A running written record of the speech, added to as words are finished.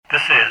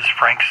is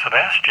Frank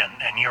Sebastian,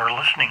 and you're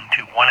listening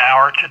to 1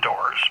 Hour to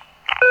Doors.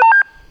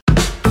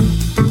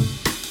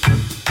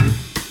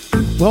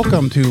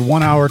 Welcome to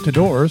 1 Hour to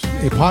Doors,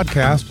 a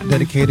podcast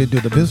dedicated to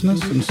the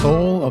business and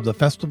soul of the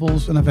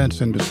festivals and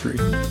events industry.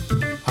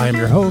 I am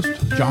your host,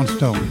 John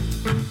Stone.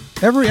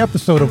 Every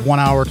episode of 1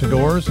 Hour to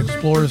Doors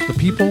explores the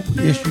people,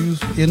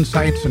 issues,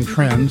 insights, and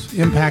trends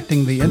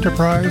impacting the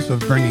enterprise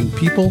of bringing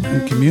people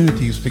and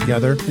communities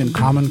together in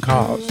common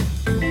cause.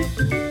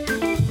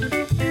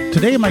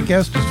 Today, my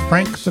guest is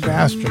Frank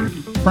Sebastian.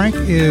 Frank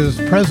is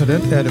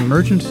president at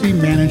Emergency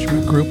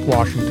Management Group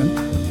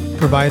Washington,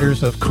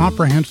 providers of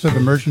comprehensive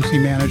emergency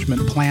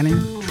management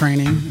planning,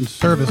 training, and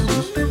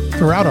services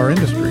throughout our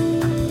industry.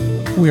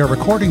 We are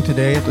recording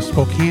today at the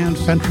Spokane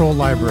Central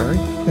Library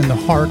in the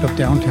heart of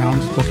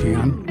downtown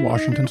Spokane,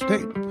 Washington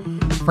State.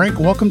 Frank,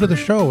 welcome to the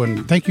show,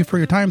 and thank you for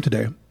your time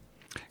today.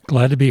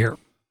 Glad to be here.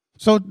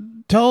 So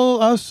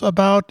tell us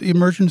about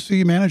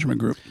Emergency Management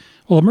Group.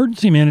 Well,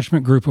 Emergency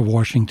Management Group of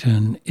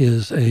Washington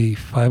is a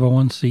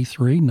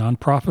 501c3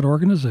 nonprofit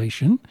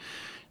organization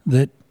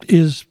that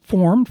is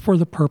formed for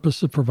the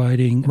purpose of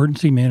providing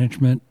emergency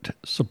management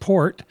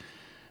support,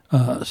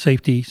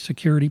 safety,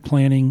 security,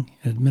 planning,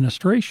 and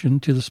administration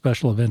to the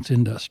special events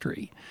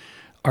industry.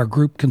 Our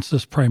group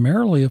consists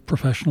primarily of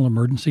professional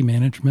emergency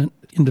management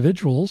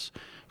individuals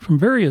from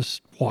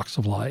various walks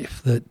of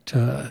life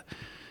that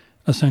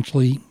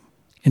essentially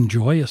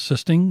enjoy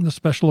assisting the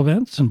special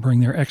events and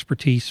bring their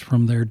expertise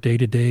from their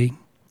day-to-day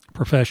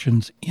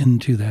professions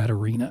into that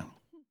arena.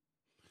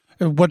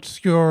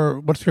 What's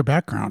your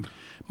background?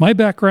 My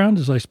background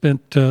is I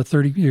spent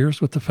 30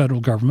 years with the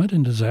federal government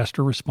in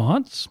disaster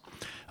response,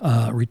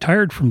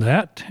 retired from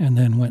that, and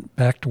then went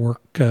back to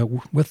work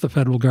with the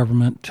federal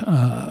government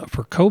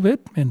for COVID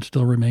and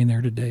still remain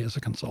there today as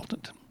a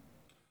consultant.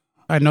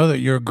 I know that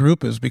your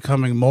group is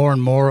becoming more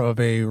and more of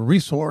a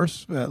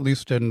resource, at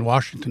least in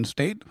Washington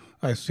State.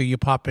 I see you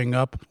popping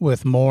up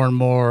with more and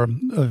more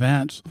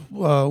events.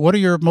 What are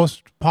your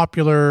most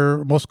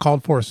popular, most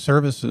called for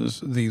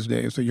services these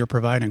days that you're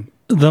providing?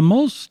 The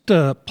most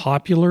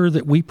popular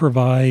that we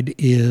provide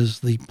is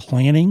the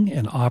planning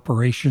and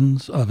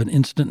operations of an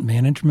incident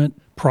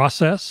management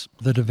process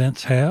that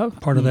events have.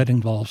 Part of that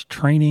involves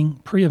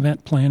training,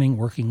 pre-event planning,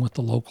 working with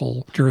the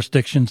local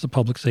jurisdictions, the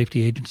public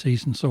safety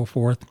agencies, and so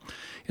forth.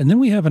 And then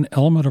we have an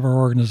element of our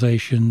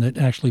organization that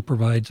actually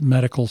provides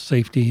medical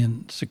safety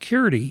and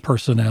security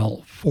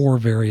personnel for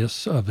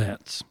various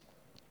events.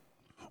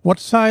 What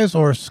size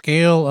or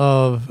scale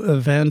of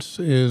events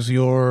is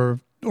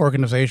your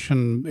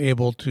organization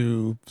able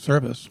to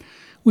service?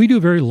 We do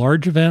very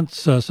large events,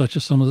 such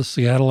as some of the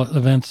Seattle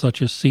events,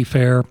 such as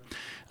Seafair.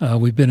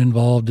 We've been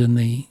involved in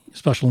the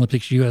Special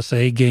Olympics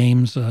USA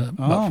Games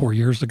about 4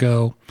 years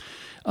ago,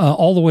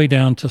 all the way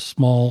down to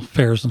small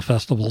fairs and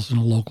festivals in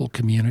a local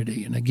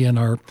community. And again,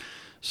 our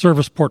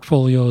service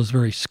portfolio is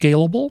very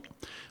scalable.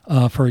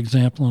 For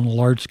example, in a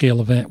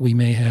large-scale event, we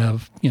may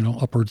have,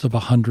 upwards of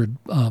 100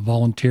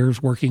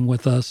 volunteers working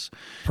with us.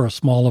 For a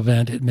small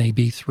event, it may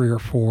be 3 or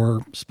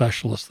 4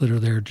 specialists that are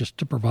there just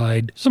to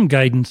provide some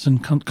guidance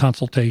and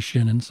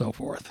consultation and so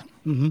forth.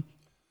 Mm-hmm.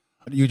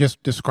 You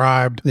just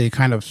described the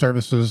kind of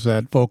services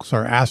that folks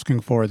are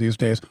asking for these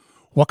days.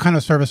 What kind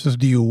of services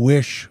do you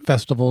wish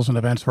festivals and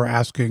events were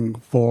asking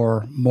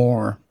for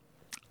more?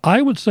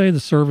 I would say the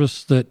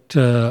service that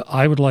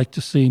I would like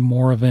to see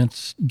more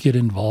events get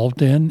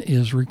involved in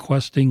is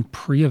requesting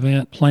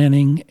pre-event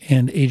planning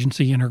and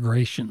agency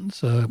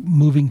integrations,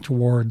 moving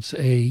towards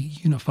a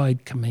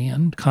unified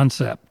command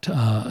concept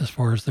as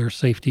far as their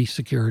safety,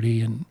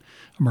 security, and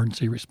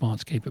emergency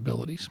response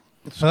capabilities.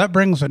 So that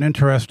brings an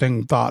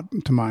interesting thought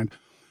to mind.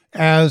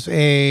 As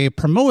a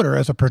promoter,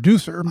 as a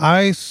producer,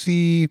 I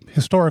see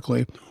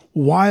historically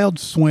wild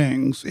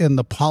swings in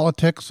the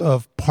politics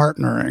of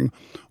partnering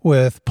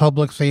with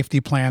public safety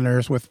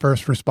planners, with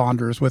first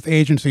responders, with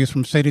agencies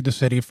from city to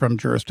city, from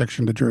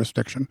jurisdiction to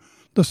jurisdiction.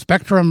 The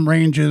spectrum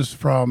ranges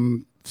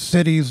from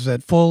cities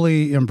that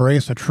fully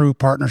embrace a true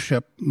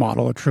partnership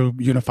model, a true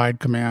unified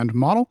command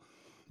model,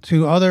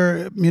 to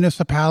other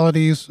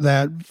municipalities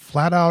that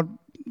flat out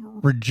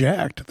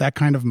reject that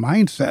kind of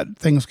mindset.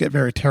 Things get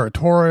very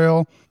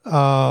territorial,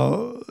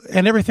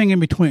 and everything in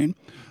between.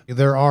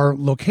 There are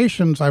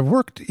locations I've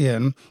worked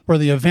in where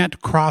the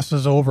event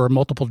crosses over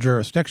multiple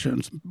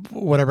jurisdictions,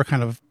 whatever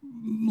kind of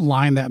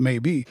line that may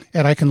be.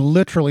 And I can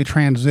literally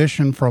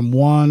transition from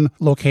one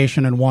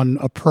location and one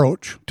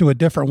approach to a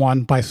different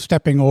one by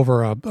stepping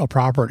over a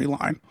property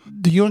line.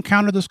 Do you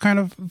encounter this kind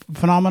of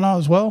phenomena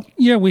as well?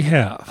 Yeah, we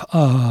have.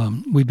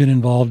 We've been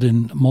involved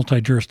in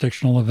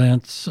multi-jurisdictional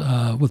events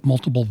with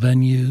multiple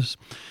venues,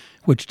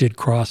 which did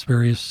cross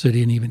various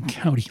city and even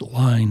county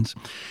lines.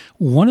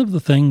 One of the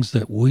things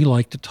that we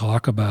like to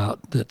talk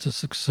about that's a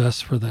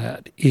success for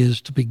that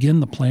is to begin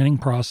the planning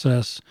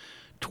process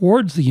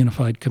towards the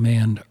unified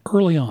command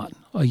early on,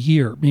 a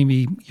year,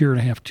 maybe year and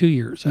a half, 2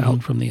 years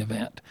out from the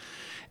event.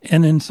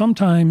 And then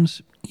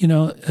sometimes,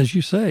 as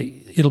you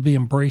say, it'll be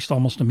embraced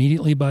almost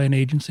immediately by an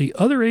agency.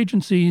 Other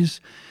agencies,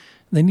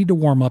 they need to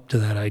warm up to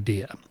that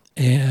idea.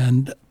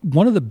 And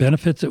one of the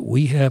benefits that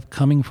we have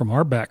coming from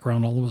our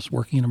background, all of us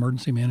working in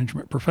emergency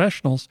management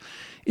professionals,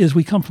 is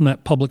we come from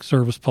that public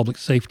service, public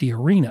safety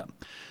arena.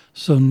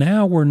 So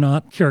now we're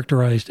not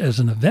characterized as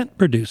an event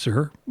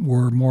producer.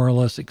 We're more or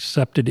less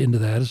accepted into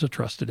that as a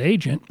trusted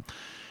agent.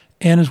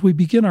 And as we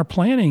begin our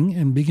planning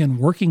and begin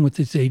working with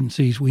these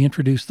agencies, we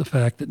introduce the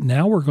fact that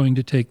now we're going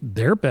to take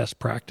their best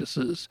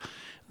practices,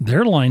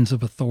 their lines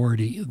of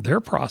authority, their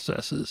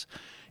processes,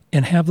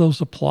 and have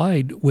those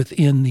applied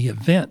within the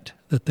event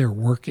that they're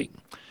working.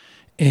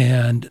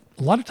 And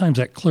a lot of times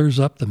that clears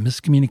up the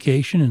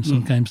miscommunication and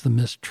sometimes the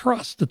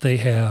mistrust that they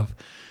have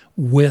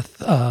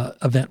with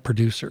event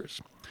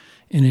producers.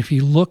 And if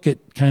you look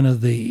at kind of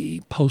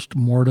the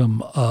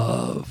post-mortem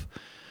of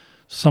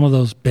some of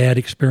those bad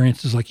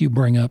experiences like you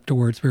bring up to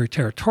where it's very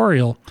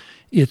territorial,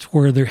 it's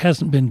where there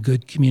hasn't been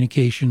good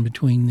communication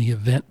between the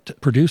event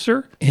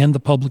producer and the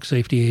public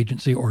safety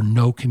agency, or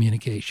no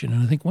communication.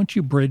 And I think once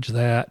you bridge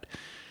that,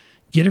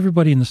 get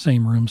everybody in the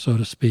same room, so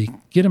to speak,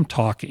 get them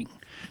talking,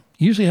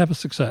 you usually have a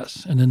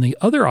success. And then the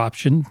other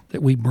option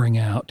that we bring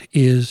out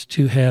is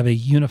to have a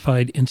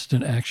unified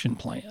incident action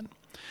plan.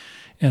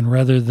 And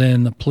rather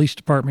than the police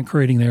department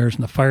creating theirs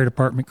and the fire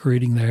department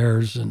creating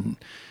theirs and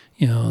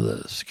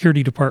the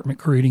security department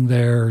creating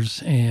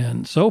theirs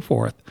and so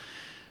forth,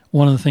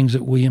 one of the things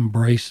that we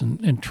embrace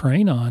and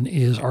train on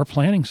is our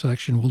planning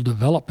section will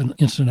develop an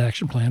incident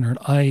action plan or an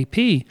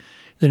IAP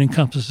that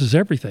encompasses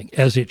everything,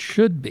 as it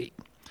should be.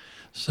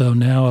 So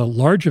now a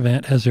large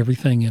event has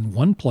everything in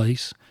one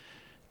place,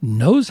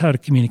 knows how to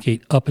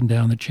communicate up and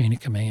down the chain of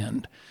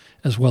command,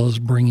 as well as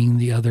bringing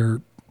the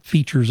other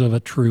features of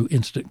a true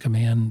incident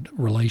command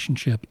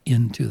relationship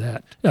into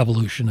that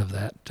evolution of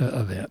that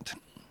event.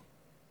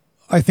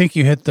 I think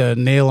you hit the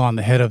nail on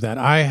the head of that.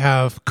 I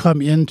have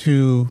come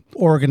into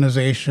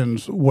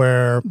organizations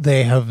where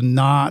they have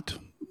not,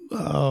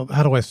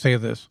 how do I say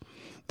this?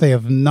 They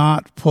have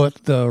not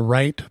put the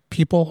right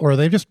people, or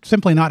they've just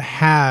simply not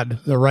had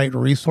the right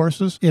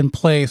resources in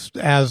place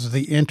as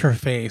the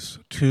interface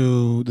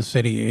to the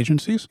city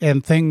agencies,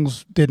 and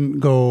things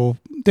didn't go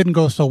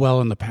so well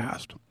in the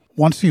past.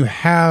 Once you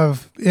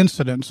have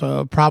incidents,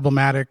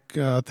 problematic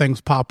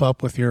things pop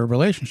up with your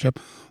relationship,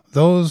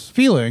 those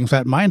feelings,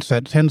 that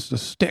mindset tends to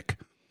stick,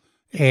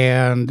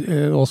 and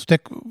it will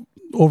stick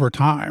over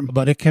time,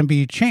 but it can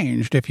be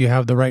changed if you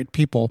have the right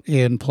people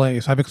in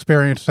place. I've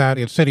experienced that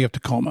in the city of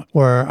Tacoma,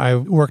 where I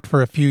worked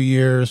for a few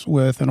years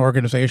with an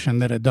organization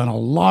that had done a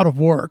lot of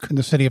work in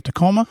the city of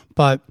Tacoma,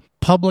 but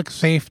public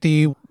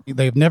safety,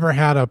 they've never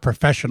had a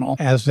professional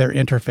as their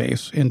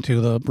interface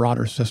into the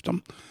broader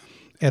system.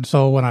 And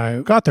so when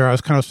I got there, I was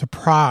kind of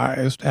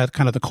surprised at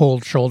kind of the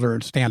cold shoulder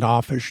and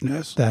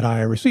standoffishness that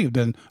I received.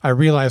 And I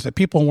realized that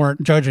people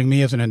weren't judging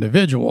me as an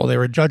individual. They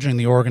were judging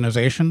the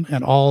organization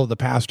and all of the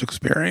past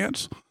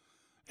experience.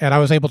 And I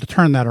was able to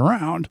turn that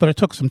around, but it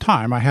took some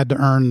time. I had to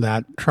earn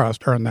that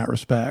trust, earn that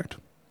respect.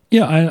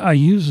 Yeah, I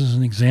use as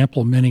an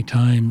example many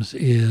times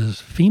is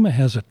FEMA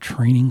has a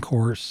training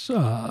course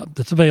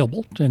that's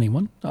available to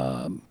anyone,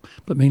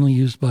 but mainly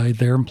used by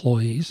their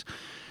employees,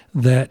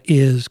 that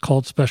is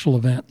called Special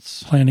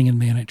Events Planning and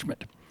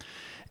Management.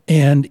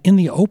 And in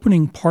the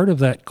opening part of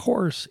that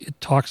course, it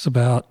talks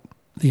about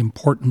the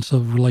importance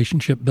of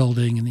relationship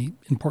building and the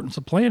importance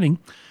of planning.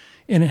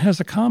 And it has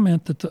a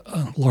comment that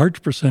a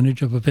large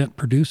percentage of event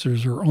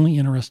producers are only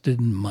interested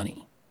in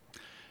money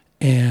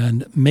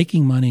and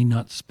making money,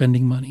 not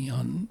spending money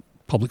on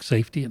public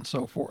safety and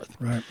so forth.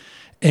 Right.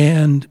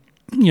 And,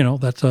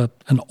 that's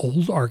an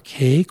old,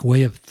 archaic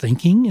way of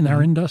thinking in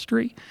our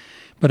industry.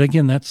 But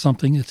again, that's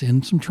something that's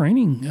in some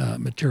training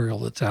material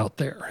that's out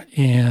there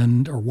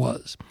or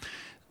was.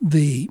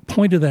 The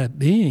point of that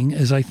being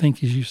is, I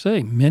think, as you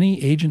say,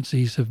 many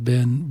agencies have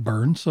been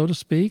burned, so to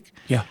speak,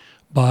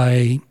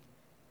 by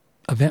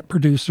event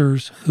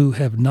producers who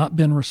have not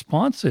been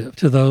responsive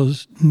to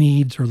those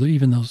needs or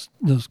even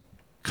those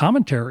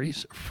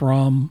commentaries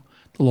from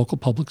the local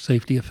public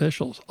safety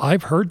officials.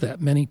 I've heard that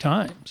many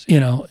times,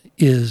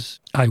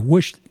 I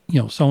wish,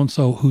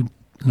 so-and-so who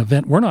an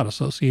event we're not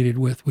associated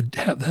with would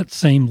have that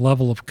same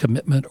level of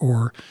commitment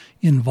or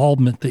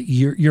involvement that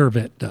your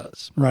event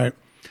does. Right.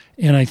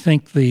 And I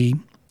think the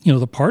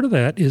part of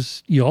that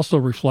is you also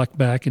reflect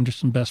back into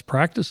some best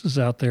practices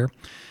out there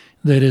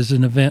that as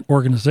an event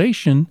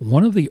organization,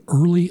 one of the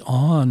early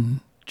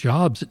on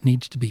jobs that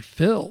needs to be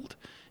filled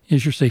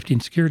is your safety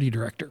and security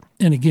director.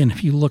 And again,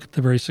 if you look at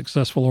the very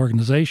successful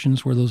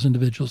organizations where those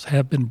individuals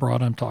have been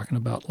brought, I'm talking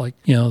about like,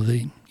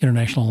 the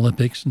International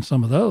Olympics and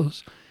some of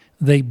those,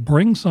 they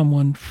bring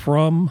someone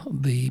from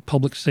the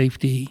public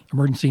safety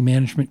emergency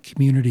management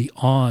community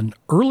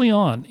early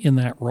on in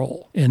that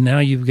role. And now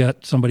you've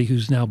got somebody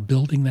who's now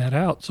building that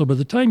out. So by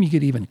the time you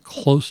get even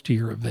close to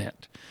your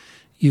event,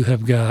 you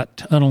have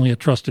got not only a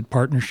trusted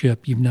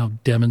partnership, you've now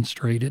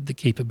demonstrated the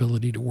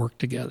capability to work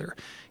together.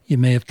 You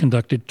may have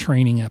conducted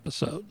training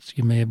episodes.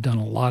 You may have done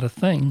a lot of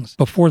things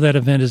before that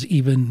event is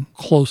even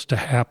close to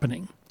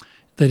happening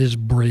that has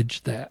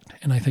bridged that.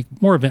 And I think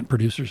more event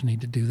producers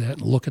need to do that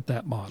and look at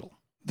that model.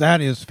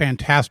 That is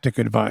fantastic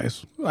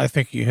advice. I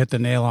think you hit the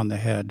nail on the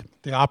head.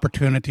 The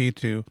opportunity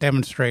to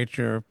demonstrate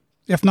your,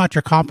 if not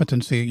your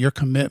competency, your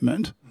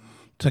commitment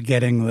to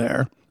getting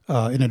there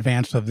in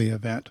advance of the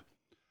event.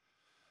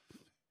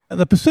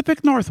 The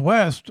Pacific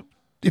Northwest,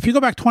 if you go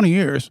back 20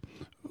 years,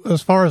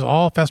 as far as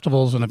all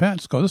festivals and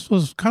events go, this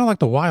was kind of like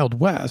the Wild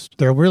West.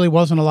 There really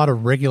wasn't a lot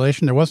of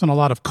regulation. There wasn't a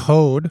lot of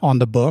code on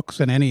the books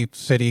in any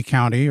city,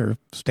 county, or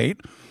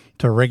state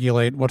to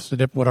regulate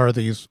what are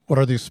these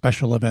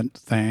special event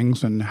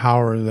things and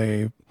how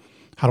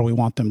do we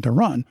want them to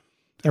run.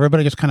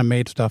 Everybody just kind of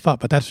made stuff up,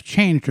 but that's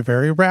changed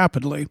very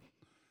rapidly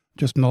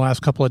just in the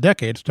last couple of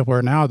decades to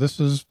where now this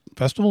is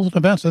festivals and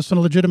events. It's a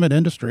legitimate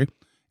industry,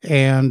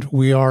 and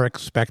we are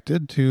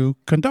expected to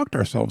conduct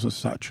ourselves as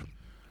such.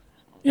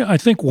 Yeah, I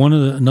think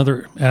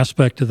another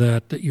aspect of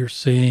that you're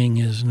seeing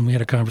is, and we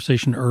had a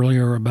conversation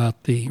earlier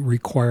about the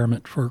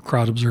requirement for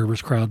crowd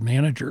observers, crowd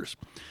managers.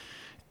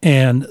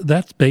 And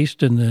that's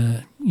based in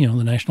the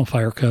National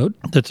Fire Code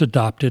that's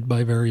adopted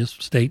by various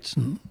states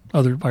and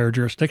other fire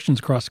jurisdictions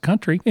across the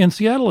country. And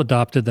Seattle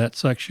adopted that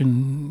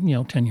section,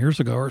 10 years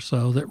ago or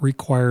so, that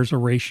requires a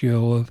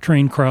ratio of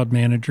trained crowd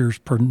managers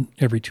per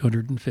every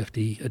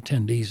 250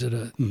 attendees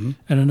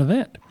at an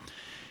event.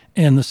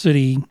 And the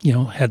city,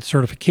 had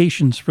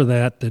certifications for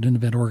that an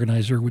event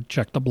organizer would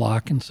check the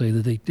block and say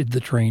that they did the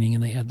training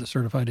and they had the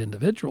certified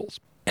individuals.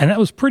 And that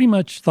was pretty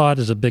much thought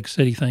as a big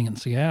city thing in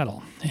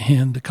Seattle.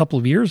 And a couple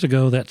of years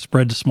ago, that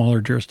spread to smaller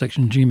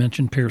jurisdictions. You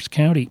mentioned Pierce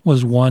County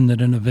was one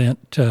that an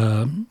event,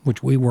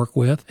 which we work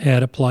with,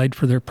 had applied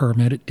for their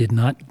permit. It did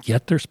not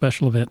get their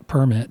special event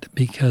permit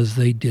because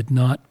they did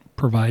not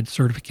provide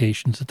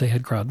certifications that they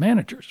had crowd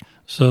managers.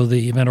 So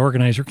the event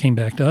organizer came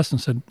back to us and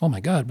said, "Oh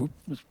my God,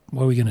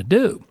 what are we going to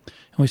do?"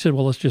 And we said,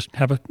 "Well, let's just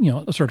have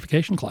a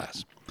certification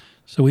class."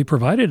 So we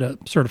provided a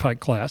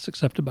certified class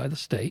accepted by the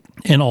state,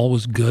 and all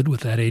was good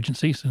with that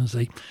agency. As soon as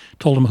they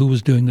told them who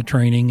was doing the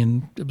training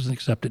and it was an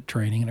accepted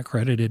training and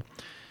accredited,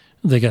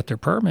 they got their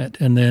permit.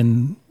 And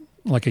then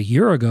like a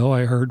year ago,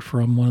 I heard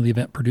from one of the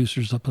event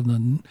producers up in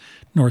the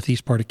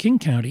northeast part of King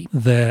County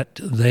that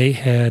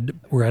they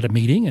were at a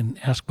meeting and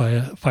asked by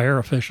a fire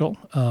official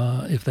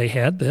if they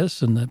had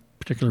this, and the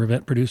particular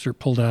event producer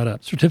pulled out a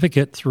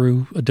certificate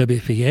through a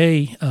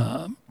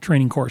WFEA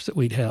training course that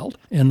we'd held.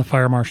 And the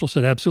fire marshal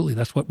said, absolutely,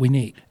 that's what we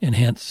need. And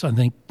hence, I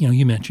think,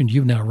 you mentioned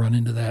you've now run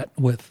into that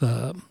with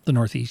the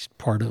northeast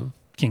part of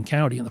King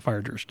County and the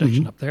fire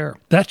jurisdiction up there.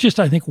 That's just,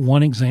 I think,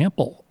 one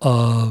example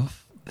of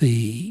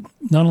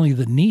not only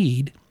the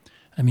need.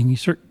 I mean,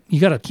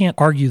 you can't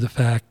argue the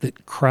fact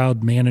that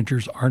crowd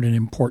managers aren't an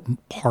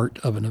important part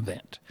of an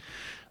event.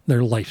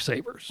 They're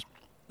lifesavers.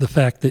 The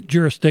fact that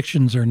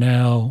jurisdictions are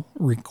now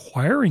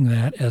requiring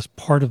that as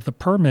part of the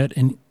permit,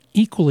 and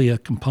equally a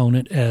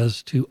component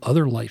as to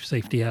other life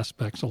safety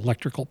aspects,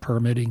 electrical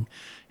permitting,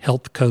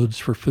 health codes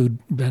for food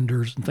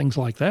vendors and things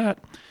like that,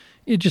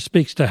 it just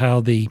speaks to how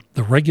the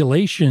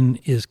regulation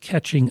is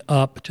catching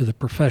up to the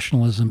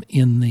professionalism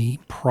in the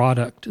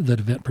product that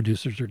event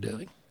producers are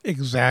doing.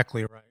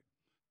 Exactly right.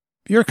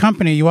 Your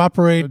company, you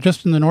operate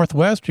just in the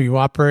Northwest, or you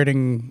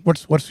operating,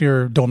 what's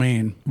your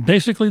domain?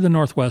 Basically the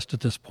Northwest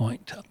at this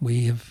point.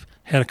 We have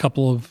had a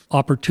couple of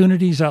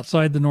opportunities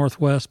outside the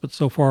Northwest, but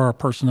so far our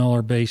personnel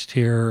are based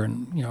here,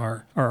 and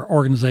our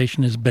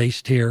organization is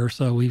based here,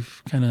 so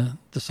we've kind of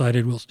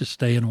decided we'll just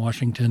stay in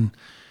Washington,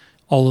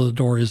 although the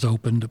door is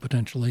open to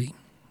potentially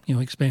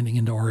expanding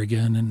into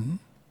Oregon and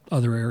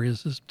other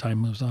areas as time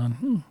moves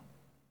on.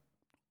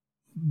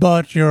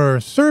 But your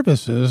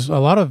services, a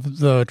lot of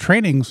the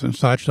trainings and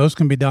such, those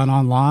can be done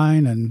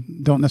online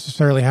and don't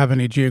necessarily have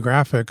any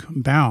geographic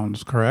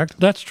bounds, correct?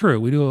 That's true.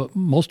 We do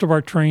most of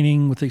our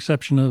training, with the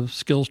exception of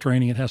skills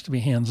training, it has to be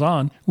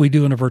hands-on. We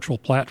do in a virtual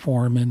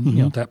platform, and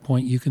at that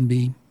point you can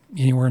be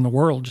anywhere in the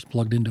world just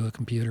plugged into a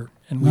computer.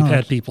 And we've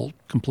had people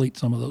complete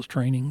some of those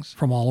trainings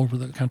from all over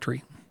the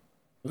country.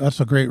 That's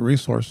a great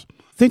resource.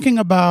 Thinking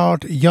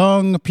about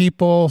young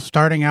people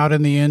starting out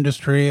in the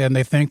industry and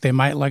they think they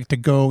might like to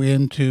go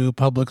into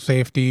public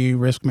safety,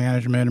 risk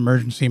management,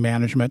 emergency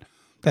management,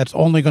 that's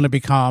only going to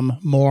become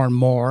more and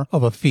more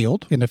of a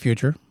field in the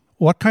future.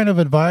 What kind of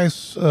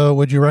advice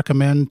would you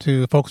recommend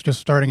to folks just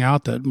starting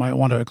out that might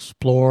want to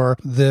explore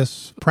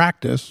this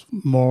practice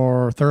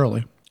more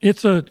thoroughly?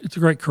 It's a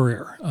great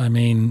career. I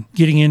mean,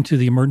 getting into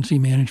the emergency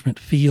management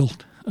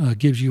field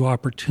gives you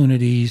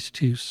opportunities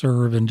to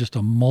serve in just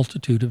a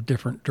multitude of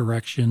different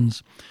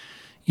directions.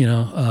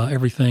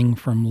 Everything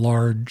from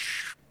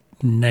large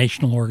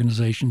national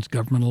organizations,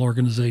 governmental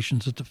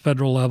organizations at the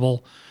federal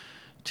level,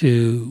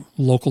 to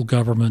local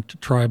government, to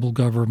tribal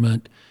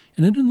government,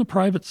 and then in the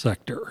private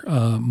sector.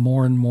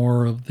 More and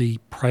more of the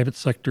private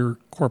sector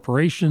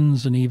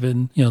corporations and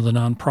even the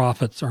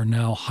nonprofits are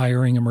now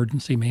hiring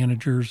emergency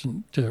managers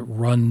to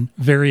run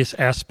various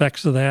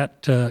aspects of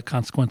that,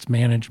 consequence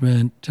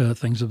management,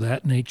 things of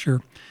that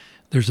nature.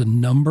 There's a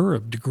number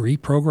of degree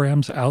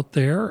programs out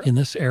there in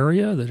this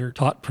area that are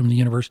taught from the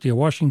University of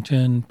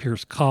Washington,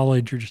 Pierce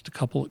College, or just a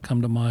couple that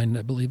come to mind.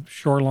 I believe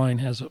Shoreline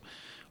has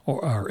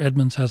or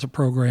Edmonds has a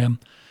program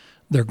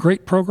They're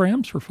great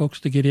programs for folks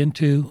to get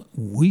into.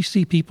 We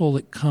see people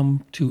that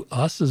come to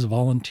us as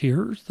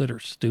volunteers that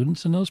are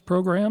students in those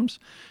programs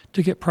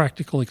to get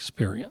practical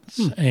experience.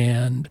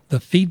 And the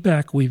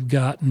feedback we've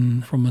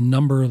gotten from a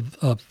number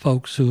of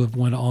folks who have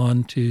went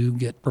on to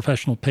get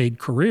professional paid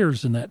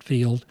careers in that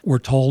field were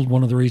told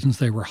one of the reasons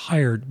they were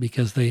hired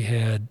because they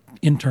had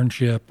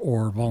internship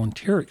or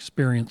volunteer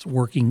experience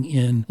working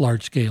in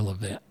large-scale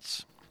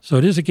events. So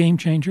it is a game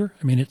changer.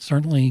 I mean, it's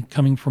certainly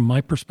coming from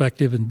my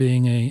perspective and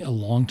being a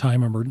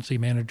longtime emergency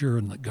manager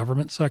in the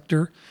government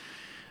sector.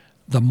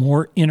 The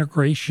more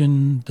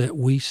integration that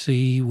we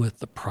see with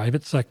the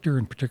private sector,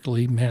 and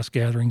particularly mass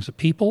gatherings of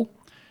people,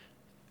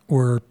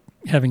 we're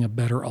having a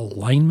better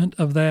alignment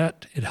of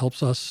that. It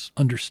helps us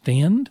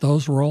understand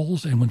those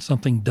roles. And when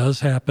something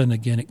does happen,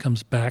 again, it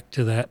comes back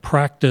to that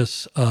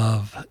practice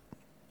of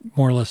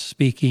more or less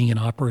speaking and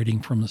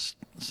operating from the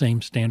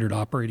same standard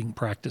operating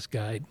practice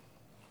guide.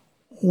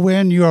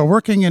 When you are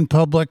working in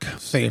public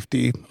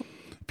safety,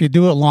 if you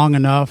do it long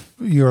enough,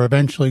 you're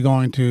eventually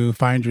going to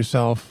find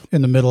yourself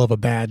in the middle of a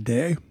bad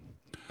day.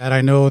 And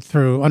I know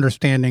through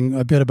understanding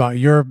a bit about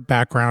your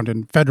background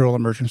in federal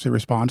emergency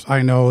response,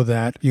 I know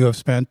that you have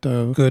spent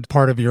a good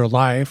part of your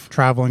life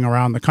traveling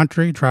around the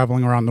country,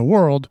 traveling around the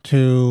world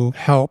to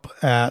help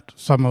at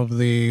some of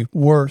the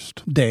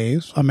worst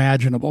days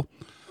imaginable.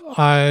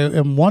 I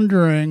am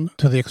wondering,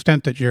 to the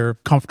extent that you're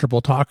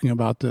comfortable talking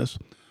about this,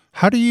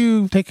 how do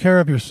you take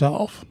care of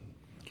yourself?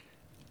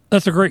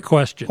 That's a great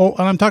question. Oh,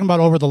 and I'm talking about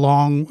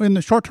in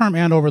the short term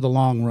and over the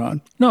long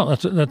run. No,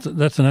 that's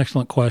an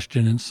excellent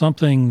question, and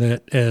something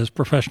that as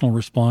professional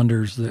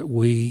responders that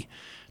we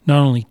not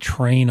only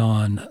train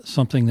on,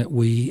 something that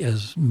we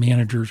as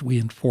managers, we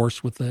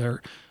enforce with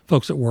their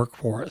folks that work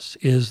for us,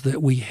 is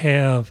that we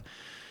have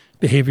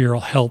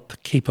behavioral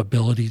health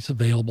capabilities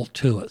available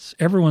to us.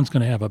 Everyone's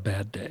going to have a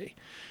bad day.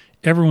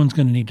 Everyone's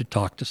going to need to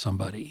talk to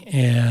somebody,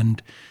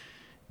 and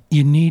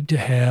you need to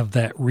have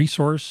that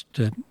resource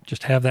to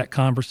just have that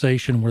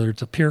conversation, whether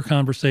it's a peer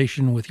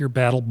conversation with your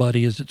battle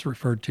buddy, as it's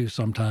referred to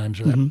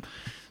sometimes, or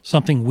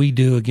something we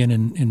do, again,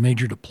 in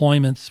major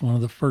deployments. One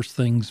of the first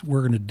things we're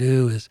going to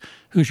do is,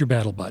 who's your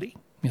battle buddy?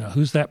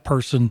 Who's that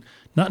person,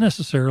 not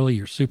necessarily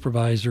your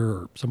supervisor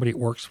or somebody that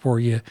works for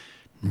you,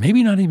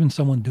 maybe not even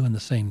someone doing the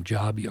same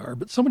job you are,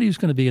 but somebody who's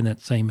going to be in that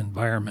same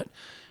environment,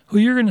 who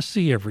you're going to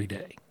see every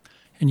day.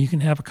 And you can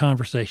have a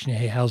conversation.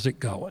 Hey, how's it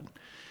going?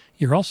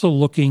 You're also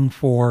looking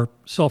for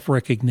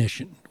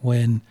self-recognition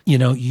when,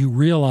 you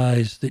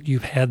realize that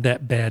you've had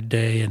that bad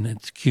day and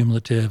it's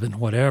cumulative and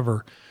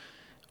whatever,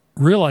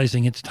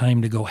 realizing it's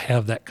time to go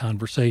have that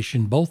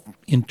conversation, both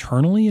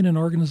internally in an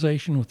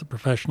organization with the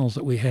professionals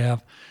that we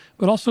have,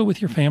 but also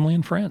with your family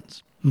and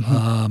friends.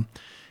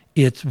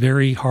 It's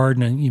very hard,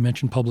 and you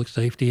mentioned public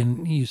safety,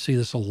 and you see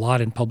this a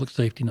lot in public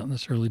safety, not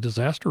necessarily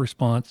disaster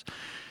response,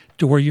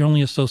 to where you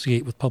only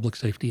associate with public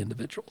safety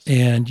individuals.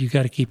 And you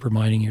got to keep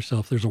reminding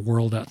yourself there's a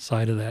world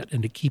outside of that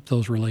and to keep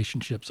those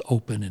relationships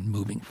open and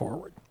moving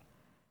forward.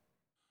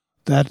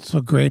 That's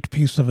a great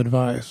piece of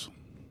advice.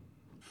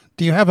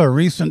 Do you have a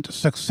recent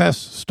success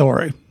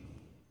story?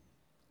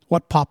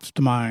 What pops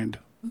to mind?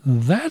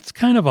 That's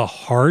kind of a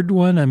hard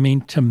one. I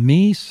mean, to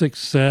me,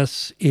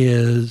 success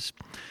is,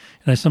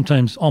 and I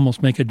sometimes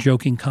almost make a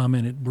joking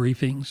comment at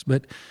briefings,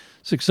 but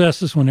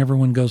success is when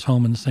everyone goes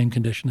home in the same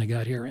condition they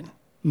got here in.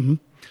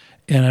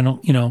 And I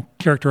don't,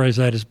 characterize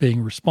that as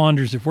being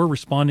responders. If we're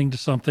responding to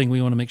something,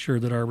 we want to make sure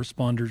that our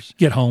responders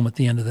get home at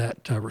the end of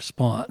that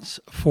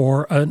response.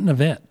 For an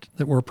event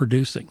that we're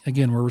producing,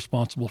 again, we're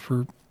responsible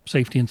for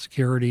safety and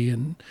security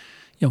and,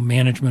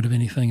 management of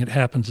anything that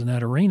happens in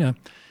that arena.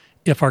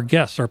 If our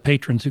guests, our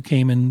patrons who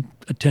came and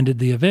attended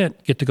the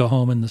event get to go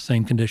home in the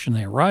same condition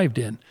they arrived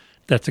in,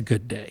 that's a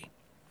good day.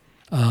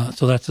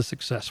 So that's a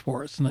success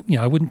for us. And,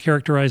 I wouldn't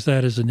characterize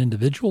that as an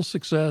individual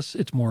success.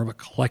 It's more of a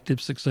collective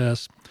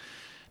success.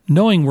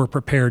 Knowing we're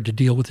prepared to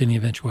deal with any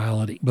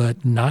eventuality,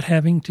 but not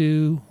having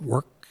to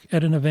work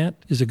at an event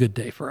is a good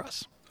day for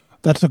us.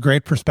 That's a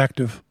great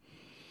perspective.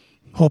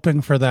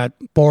 Hoping for that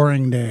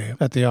boring day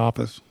at the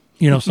office.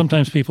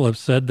 Sometimes people have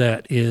said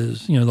that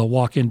is, they'll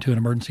walk into an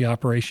emergency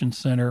operations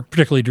center,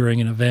 particularly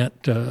during an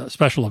event, a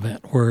special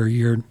event, where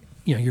you're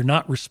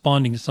not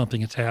responding to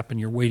something that's happened.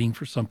 You're waiting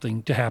for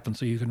something to happen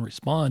so you can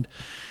respond.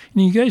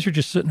 And you guys are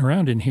just sitting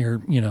around in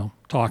here,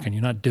 talking.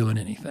 You're not doing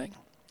anything.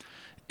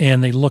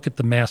 And they look at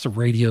the massive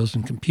radios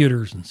and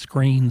computers and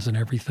screens and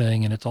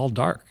everything, and it's all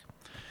dark.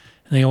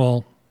 And they go,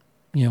 well,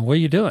 what are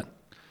you doing?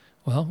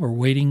 Well, we're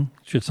waiting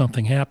should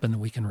something happen that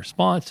we can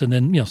respond. And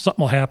then,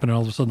 something will happen and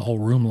all of a sudden the whole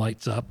room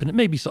lights up. And it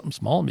may be something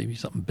small, maybe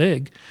something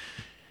big.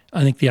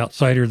 I think the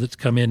outsider that's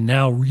come in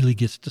now really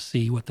gets to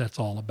see what that's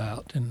all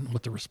about and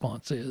what the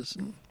response is.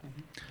 And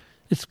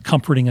it's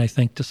comforting, I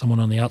think, to someone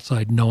on the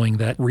outside knowing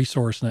that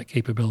resource and that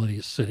capability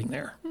is sitting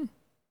there.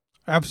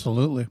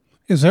 Absolutely.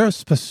 Is there a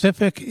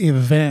specific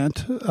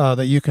event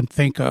that you can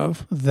think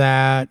of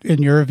that,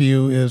 in your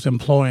view, is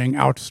employing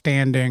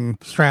outstanding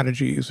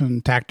strategies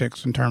and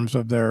tactics in terms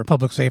of their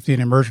public safety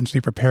and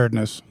emergency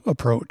preparedness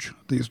approach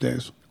these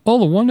days? Well,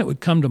 the one that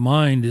would come to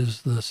mind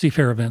is the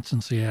Seafair events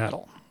in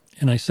Seattle.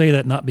 And I say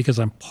that not because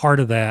I'm part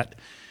of that,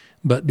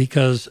 but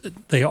because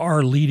they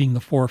are leading the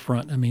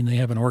forefront. I mean, they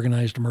have an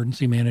organized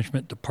emergency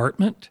management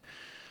department.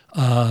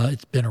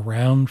 It's been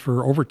around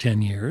for over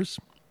 10 years,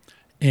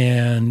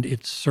 and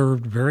it's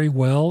served very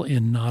well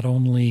in not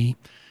only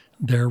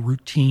their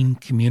routine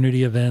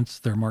community events,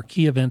 their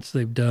marquee events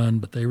they've done,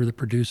 but they were the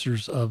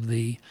producers of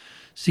the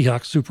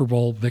Seahawks Super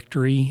Bowl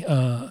victory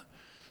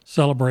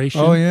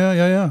celebration. Oh,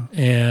 yeah.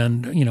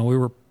 And, we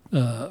were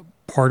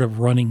part of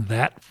running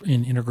that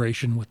in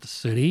integration with the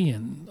city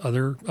and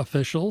other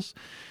officials.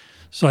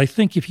 So I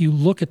think if you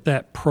look at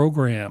that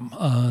program,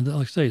 that,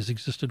 like I say, has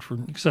existed for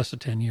in excess of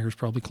 10 years,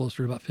 probably closer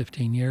to about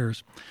 15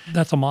 years,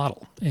 that's a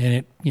model.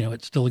 And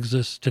it still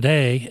exists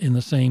today in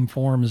the same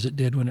form as it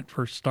did when it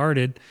first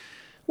started,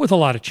 with a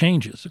lot of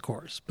changes, of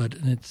course. But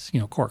its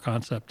core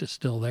concept is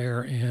still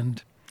there.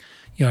 And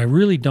I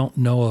really don't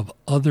know of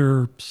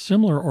other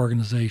similar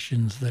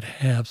organizations that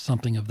have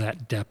something of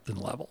that depth and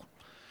level.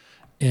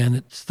 And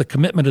it's the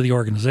commitment of the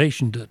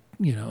organization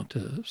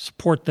to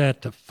support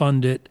that, to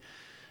fund it,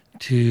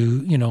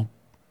 to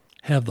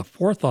have the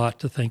forethought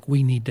to think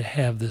we need to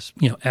have this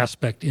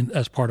aspect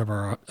as part of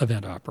our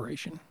event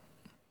operation.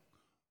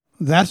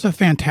 That's a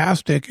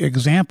fantastic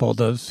example,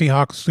 the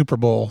Seahawks Super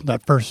Bowl,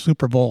 that first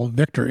Super Bowl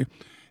victory.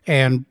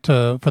 And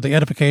for the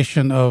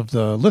edification of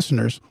the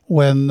listeners,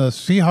 when the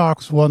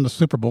Seahawks won the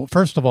Super Bowl,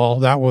 first of all,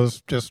 that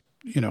was just,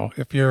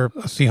 if you're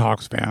a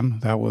Seahawks fan,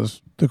 that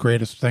was the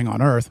greatest thing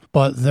on earth.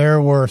 But there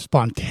were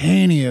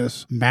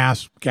spontaneous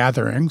mass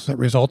gatherings that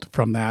resulted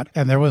from that.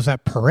 And there was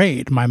that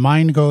parade. My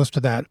mind goes to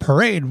that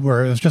parade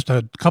where it was just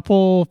a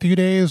few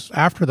days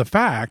after the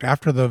fact,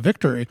 after the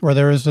victory, where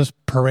there was this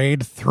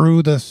parade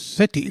through the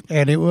city.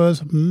 And it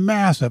was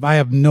massive. I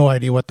have no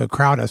idea what the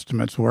crowd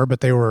estimates were,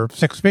 but they were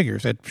six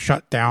figures. It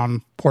shut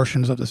down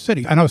portions of the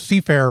city. I know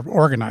Seafair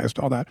organized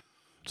all that.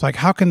 It's like,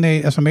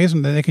 it's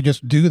amazing that they could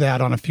just do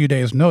that on a few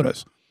days'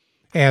 notice.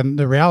 And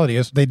the reality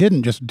is they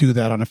didn't just do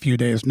that on a few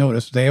days'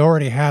 notice. They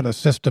already had a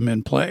system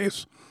in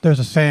place. There's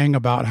a saying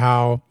about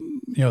how,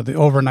 the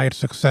overnight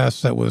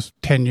success that was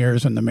 10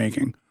 years in the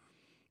making.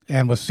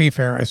 And with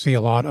Seafair, I see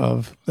a lot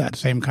of that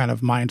same kind of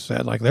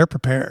mindset. Like, they're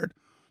prepared.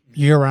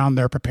 Year-round,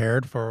 they're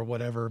prepared for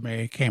whatever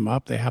may came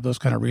up. They have those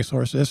kind of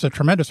resources. It's a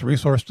tremendous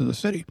resource to the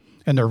city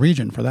and the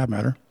region, for that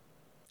matter.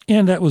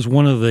 And that was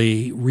one of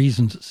the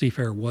reasons that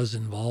Seafair was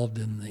involved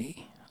in the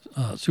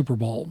Super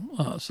Bowl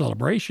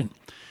celebration,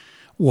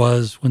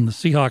 was when the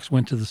Seahawks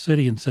went to the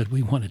city and said,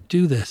 we want to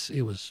do this.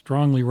 It was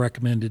strongly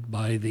recommended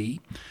by the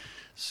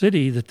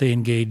city that they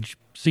engage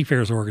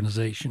Seafair's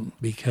organization,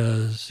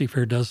 because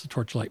Seafair does the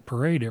Torchlight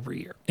Parade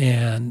every year.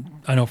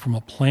 And I know from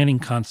a planning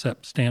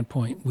concept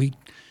standpoint, we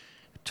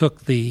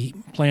took the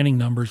planning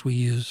numbers we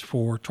use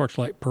for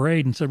Torchlight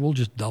Parade and said, we'll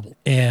just double.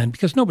 And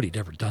because nobody had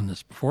ever done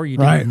this before, you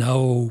didn't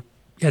know,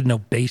 you had no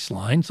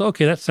baseline. So,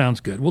 okay, that sounds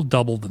good. We'll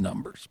double the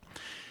numbers.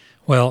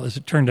 Well, as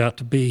it turned out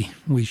to be,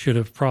 we should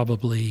have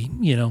probably,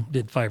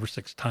 did 5 or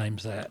 6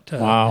 times that.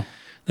 Wow.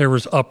 There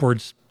was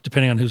upwards,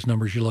 depending on whose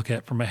numbers you look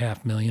at, from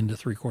 500,000 to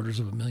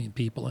 750,000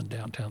 people in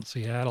downtown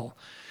Seattle.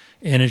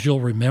 And as you'll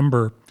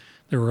remember,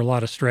 there were a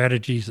lot of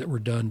strategies that were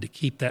done to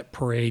keep that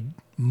parade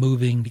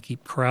moving, to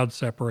keep crowd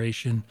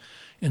separation.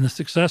 And the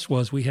success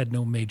was we had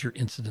no major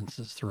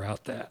incidences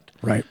throughout that.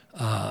 Right.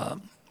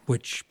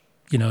 Which,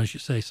 as you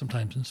say,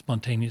 sometimes in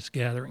spontaneous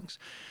gatherings.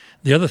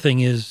 The other thing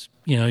is,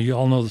 you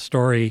all know the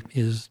story,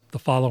 is the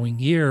following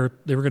year,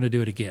 they were going to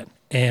do it again.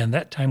 And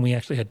that time we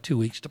actually had 2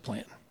 weeks to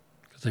plan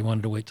because they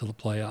wanted to wait till the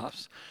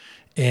playoffs.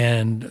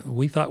 And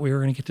we thought we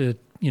were going to get to,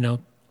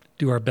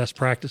 do our best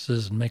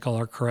practices and make all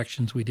our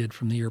corrections we did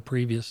from the year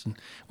previous. And,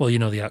 well,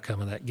 the outcome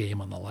of that game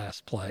on the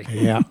last play.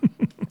 Yeah.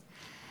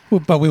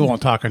 But we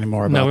won't talk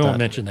anymore about that. No, we won't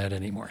mention that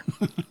anymore.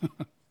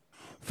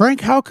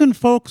 Frank, how can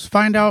folks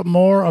find out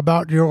more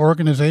about your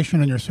organization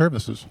and your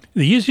services?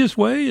 The easiest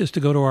way is to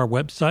go to our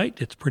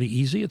website. It's pretty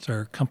easy. It's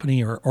our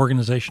company or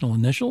organizational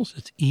initials.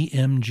 It's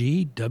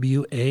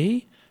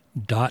emgwa.org.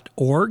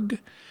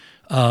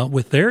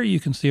 With there, you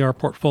can see our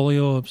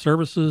portfolio of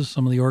services,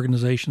 some of the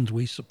organizations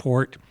we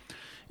support.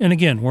 And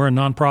again, we're a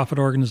nonprofit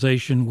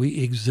organization.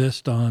 We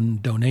exist on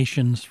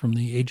donations from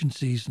the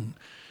agencies and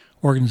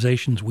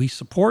organizations we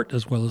support,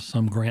 as well as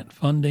some grant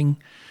funding.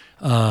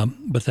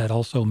 But that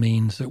also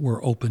means that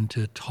we're open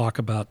to talk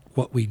about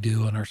what we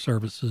do and our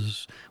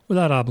services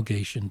without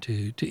obligation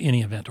to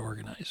any event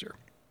organizer.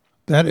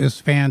 That is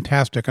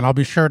fantastic. And I'll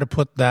be sure to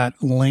put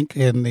that link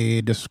in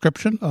the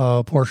description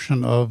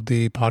portion of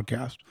the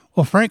podcast.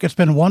 Well, Frank, it's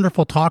been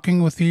wonderful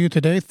talking with you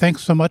today.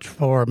 Thanks so much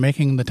for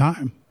making the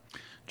time.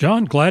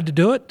 John, glad to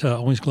do it.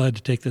 Always glad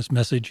to take this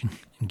message and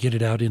get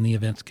it out in the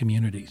events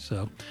community.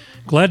 So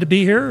glad to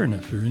be here. And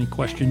if there are any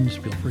questions,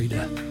 feel free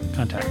to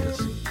contact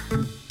us.